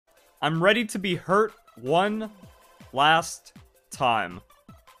I'm ready to be hurt one last time.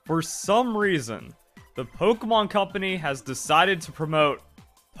 For some reason, the Pokemon Company has decided to promote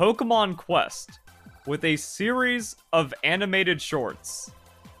Pokemon Quest with a series of animated shorts.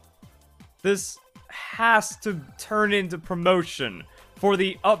 This has to turn into promotion for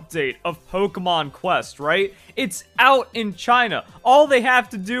the update of Pokemon Quest, right? It's out in China. All they have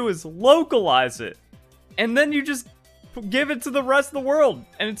to do is localize it. And then you just give it to the rest of the world,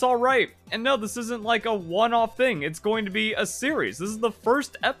 and it's alright. And no, this isn't like a one-off thing. It's going to be a series. This is the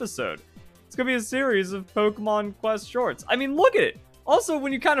first episode. It's going to be a series of Pokemon Quest shorts. I mean, look at it. Also,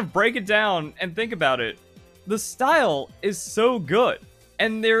 when you kind of break it down and think about it, the style is so good.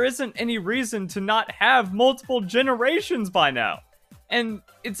 And there isn't any reason to not have multiple generations by now. And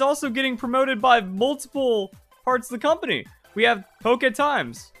it's also getting promoted by multiple parts of the company. We have Poke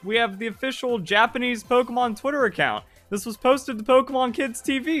Times. We have the official Japanese Pokemon Twitter account. This was posted to Pokemon Kids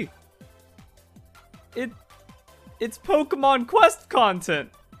TV. It's Pokemon Quest content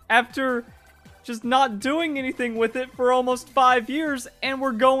after just not doing anything with it for almost 5 years, and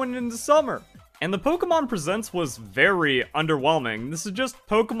we're going into summer. And the Pokemon Presents was very underwhelming. This is just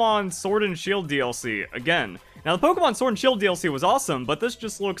Pokemon Sword and Shield DLC again. Now, the Pokemon Sword and Shield DLC was awesome, but this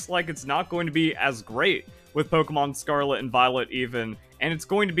just looks like it's not going to be as great with Pokemon Scarlet and Violet even, and it's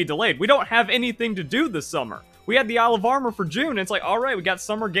going to be delayed. We don't have anything to do this summer. We had the Isle of Armor for June, and it's like, alright, we got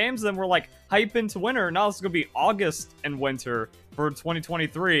summer games, then we're like, hype into winter. Now it's going to be August and winter for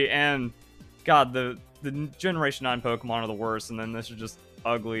 2023, and God, the Generation 9 Pokemon are the worst, and then this is just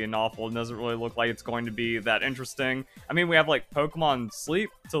ugly and awful. It doesn't really look like it's going to be that interesting. I mean, we have like Pokemon Sleep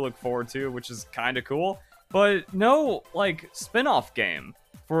to look forward to, which is kind of cool, but no like spin-off game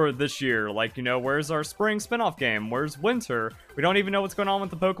for this year. Like, you know, where's our spring spin-off game? Where's winter? We don't even know what's going on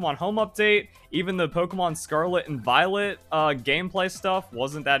with the Pokemon Home update. Even the Pokemon Scarlet and Violet gameplay stuff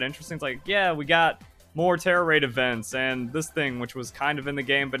wasn't that interesting. It's like, yeah, we got more Terra Raid events and this thing, which was kind of in the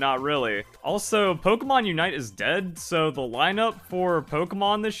game, but not really. Also, Pokemon Unite is dead, so the lineup for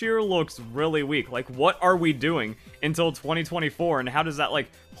Pokemon this year looks really weak. Like, what are we doing until 2024, and how does that, like,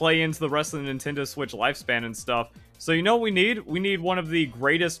 play into the rest of the Nintendo Switch lifespan and stuff? So you know what we need? We need one of the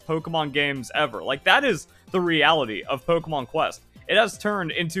greatest Pokemon games ever. Like, that is the reality of Pokemon Quest. It has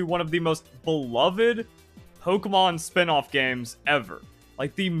turned into one of the most beloved Pokemon spin-off games ever.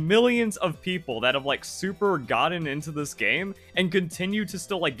 Like, the millions of people that have, like, super gotten into this game and continue to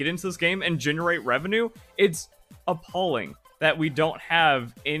still, like, get into this game and generate revenue, it's appalling that we don't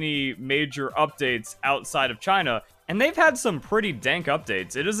have any major updates outside of China. And they've had some pretty dank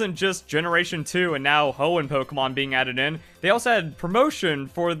updates. It isn't just Generation 2 and now Hoenn Pokemon being added in. They also had promotion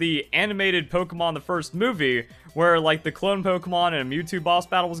for the animated Pokemon the first movie, where, like, the clone Pokemon and a Mewtwo boss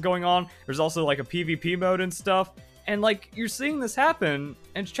battle was going on. There's also, like, a PvP mode and stuff. And, like, you're seeing this happen,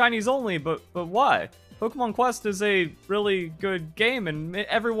 and it's Chinese only, but why? Pokemon Quest is a really good game, and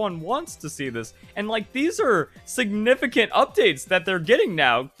everyone wants to see this. And, like, these are significant updates that they're getting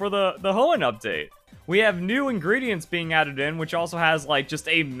now for the Hoenn update. We have new ingredients being added in, which also has, like, just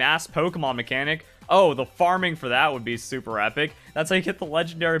a mass Pokemon mechanic. Oh, the farming for that would be super epic. That's how you get the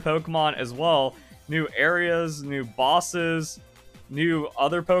legendary Pokemon as well. New areas, new bosses, new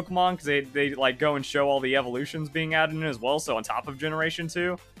other Pokemon, because they like go and show all the evolutions being added in as well, so on top of Generation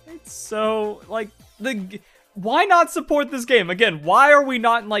 2. It's so, like, why not support this game? Again, why are we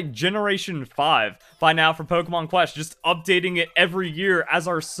not in, like, Generation 5 by now for Pokemon Quest, just updating it every year as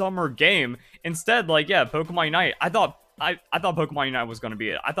our summer game? Instead, like, yeah, Pokemon Unite, I thought Pokemon Unite was going to be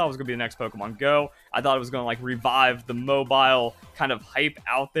it. I thought it was going to be the next Pokemon Go. I thought it was going to, like, revive the mobile kind of hype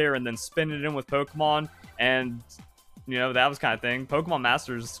out there and then spin it in with Pokemon, and you know, that was kind of thing. Pokemon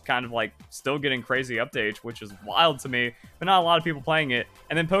Masters kind of, like, still getting crazy updates, which is wild to me, but not a lot of people playing it.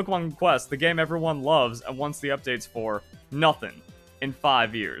 And then Pokemon Quest, the game everyone loves and wants the updates for, nothing in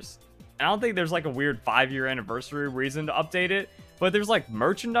 5 years. And I don't think there's, like, a weird 5-year anniversary reason to update it, but there's, like,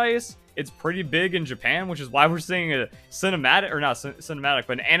 merchandise. It's pretty big in Japan, which is why we're seeing a cinematic, or not cinematic,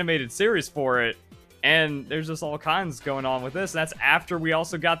 but an animated series for it. And there's just all kinds going on with this. And that's after we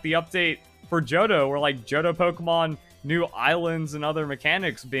also got the update for Johto, where, like, Johto Pokemon, new islands and other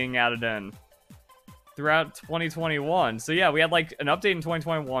mechanics being added in throughout 2021. So yeah, we had, like, an update in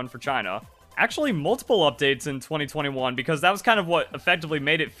 2021 for China. Actually, multiple updates in 2021, because that was kind of what effectively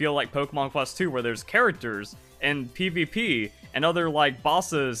made it feel like Pokemon Quest 2, where there's characters and PvP and other, like,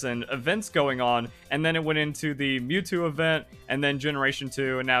 bosses and events going on. And then it went into the Mewtwo event, and then Generation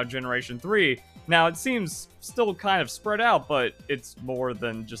 2, and now Generation 3. Now, it seems still kind of spread out, but it's more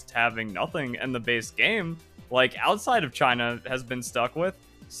than just having nothing in the base game, like, outside of China has been stuck with.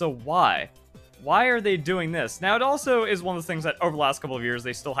 So why? why are they doing this? Now, it also is one of the things that over the last couple of years,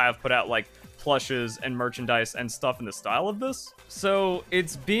 they still have put out, like, plushes and merchandise and stuff in the style of this. So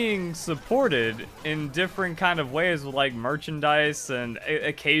it's being supported in different kind of ways with, like, merchandise and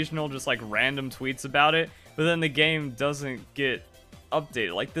occasional just, like, random tweets about it. But then the game doesn't get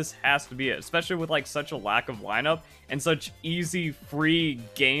updated. Like, this has to be it, especially with, like, such a lack of lineup and such easy free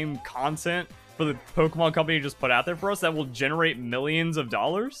game content for the Pokemon Company to just put out there for us that will generate millions of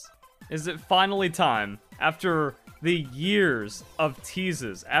dollars. Is it finally time, after the years of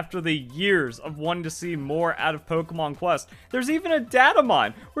teases, after the years of wanting to see more out of Pokemon Quest? There's even a data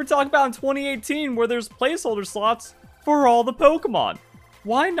mine we're talking about in 2018 where there's placeholder slots for all the Pokemon.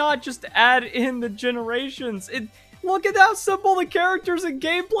 Why not just add in the generations? Look at how simple the characters and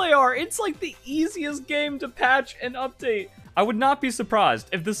gameplay are. It's like the easiest game to patch and update. I would not be surprised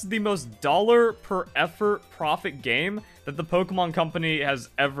if this is the most dollar per effort profit game that the Pokemon Company has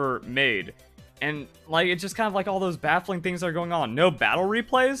ever made. And, like, it's just kind of like all those baffling things that are going on. No battle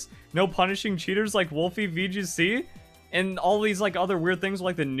replays, no punishing cheaters like Wolfie VGC, and all these, like, other weird things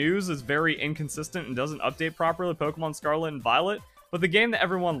like the news is very inconsistent and doesn't update properly, Pokemon Scarlet and Violet. But the game that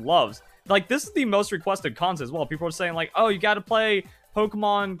everyone loves, like, this is the most requested content as well. People are saying, like, oh, you gotta play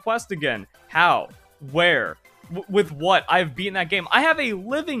Pokemon Quest again. How? Where? With what? I've beaten that game. I have a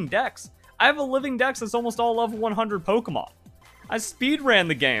living dex. I have a living dex that's almost all level 100 Pokemon. I speedran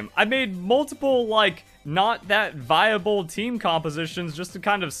the game. I made multiple, like, not that viable team compositions just to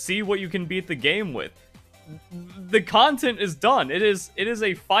kind of see what you can beat the game with. The content is done. It is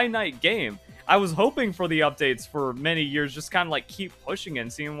a finite game. I was hoping for the updates for many years, just kind of like keep pushing it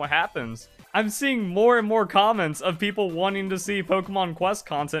and seeing what happens. I'm seeing more and more comments of people wanting to see Pokemon Quest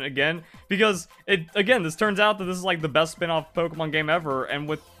content again, because this turns out that this is like the best spin-off Pokemon game ever, and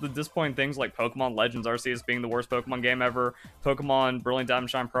with the disappointing things like Pokemon Legends Arceus being the worst Pokemon game ever, Pokemon Brilliant Diamond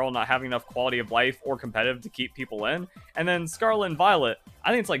Shine Pearl not having enough quality of life or competitive to keep people in, and then Scarlet and Violet, I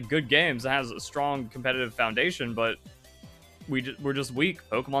think it's like good games, it has a strong competitive foundation, but we're just weak.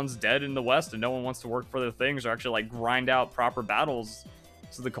 Pokemon's dead in the West, and no one wants to work for their things or actually like grind out proper battles.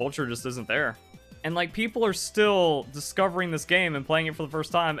 So the culture just isn't there. And like people are still discovering this game and playing it for the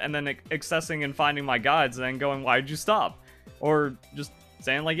first time and then accessing and finding my guides and then going, why'd you stop? Or just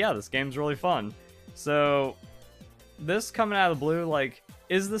saying like, yeah, this game's really fun. So this coming out of the blue, like,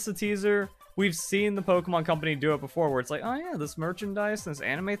 is this a teaser? We've seen the Pokemon Company do it before where it's like, oh yeah, this merchandise, this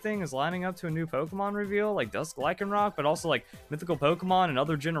anime thing is lining up to a new Pokemon reveal, like Dusk Lycanroc, but also like mythical Pokemon and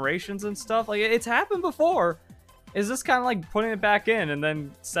other generations and stuff. Like, it's happened before. Is this kind of like putting it back in and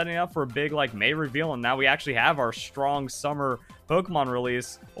then setting up for a big like May reveal and now we actually have our strong summer Pokemon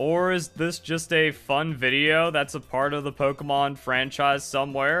release? Or is this just a fun video that's a part of the Pokemon franchise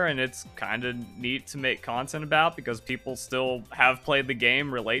somewhere and it's kind of neat to make content about because people still have played the game,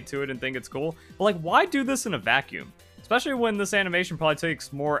 relate to it, and think it's cool? But like, why do this in a vacuum? Especially when this animation probably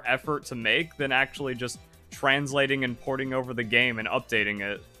takes more effort to make than actually just translating and porting over the game and updating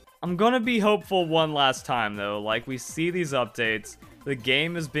it. I'm gonna be hopeful one last time though. Like, we see these updates, the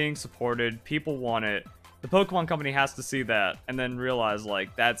game is being supported, people want it. The Pokemon Company has to see that and then realize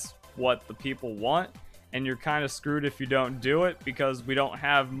like that's what the people want, and you're kind of screwed if you don't do it because we don't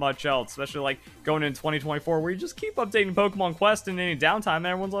have much else, especially like going into 2024 where you just keep updating Pokemon Quest in any downtime and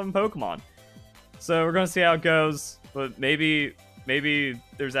everyone's loving Pokemon. So we're gonna see how it goes, but maybe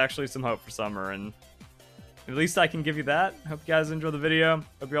there's actually some hope for summer, and at least I can give you that. Hope you guys enjoy the video.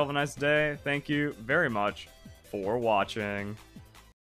 Hope you all have a nice day. Thank you very much for watching.